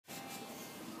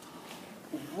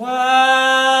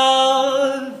Well,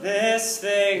 this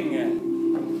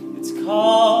thing, it's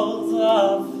called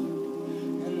love.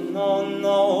 And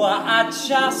no, I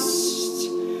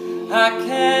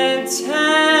can't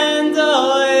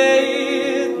handle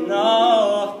it,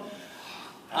 no.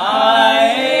 I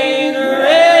ain't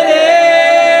ready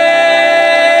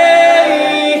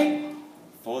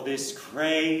for this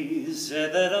crazy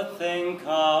little thing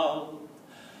called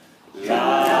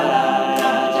love.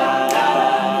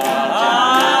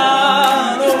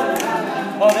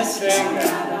 For this thing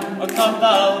called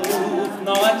love,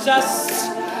 no,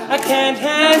 I can't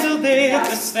handle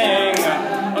this thing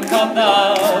called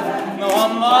love. No, I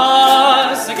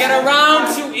must get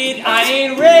around to it. I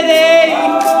ain't ready.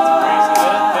 It's a crazy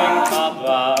little thing called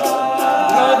love.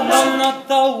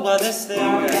 No, this thing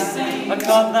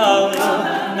called love.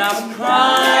 Now it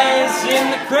cries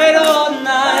in the cradle all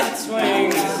night. It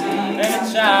swings and it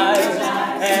chives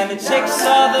and it shakes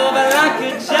all over like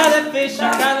a jellyfish. I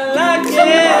kinda like it.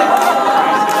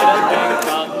 Crazy little thing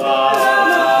called love.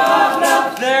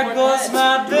 There goes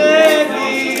my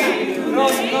baby.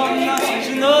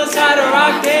 She knows how to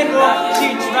rock and roll.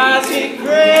 She drives me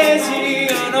crazy,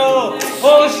 oh no.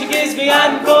 Oh, she gives me hot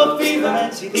and cold fever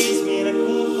and she leaves me in a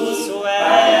cool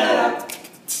sweat.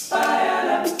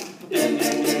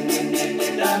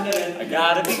 I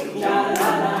gotta be cool,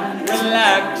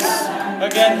 relax,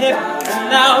 get hip, and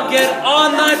now get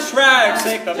on my track.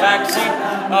 Take a backseat,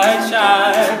 I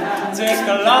shine. Take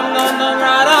a long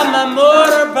ride on my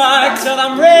motorbike till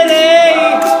I'm ready.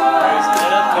 Crazy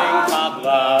little thing called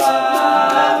love.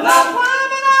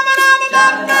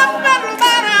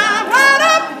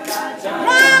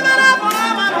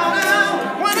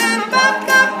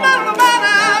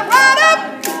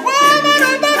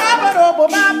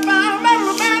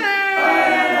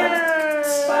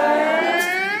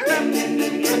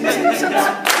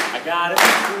 I gotta be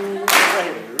cool,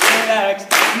 relax,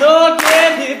 no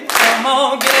get hip, come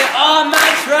on, get on my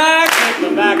track. Take the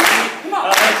backseat,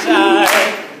 I'll try.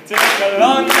 Take a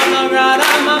long ride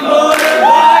on my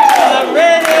motorbike till I'm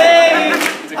ready.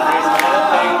 It's a crazy little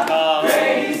thing called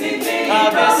this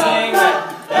thing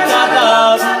called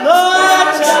love. No,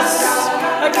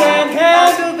 I can't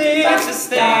handle this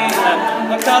thing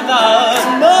called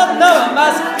love. No, I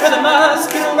must get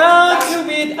around to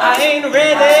it. I ain't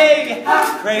ready.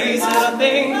 Crazy little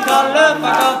thing called love, I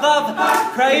got love.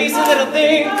 Crazy little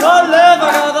thing called love,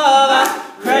 I got love.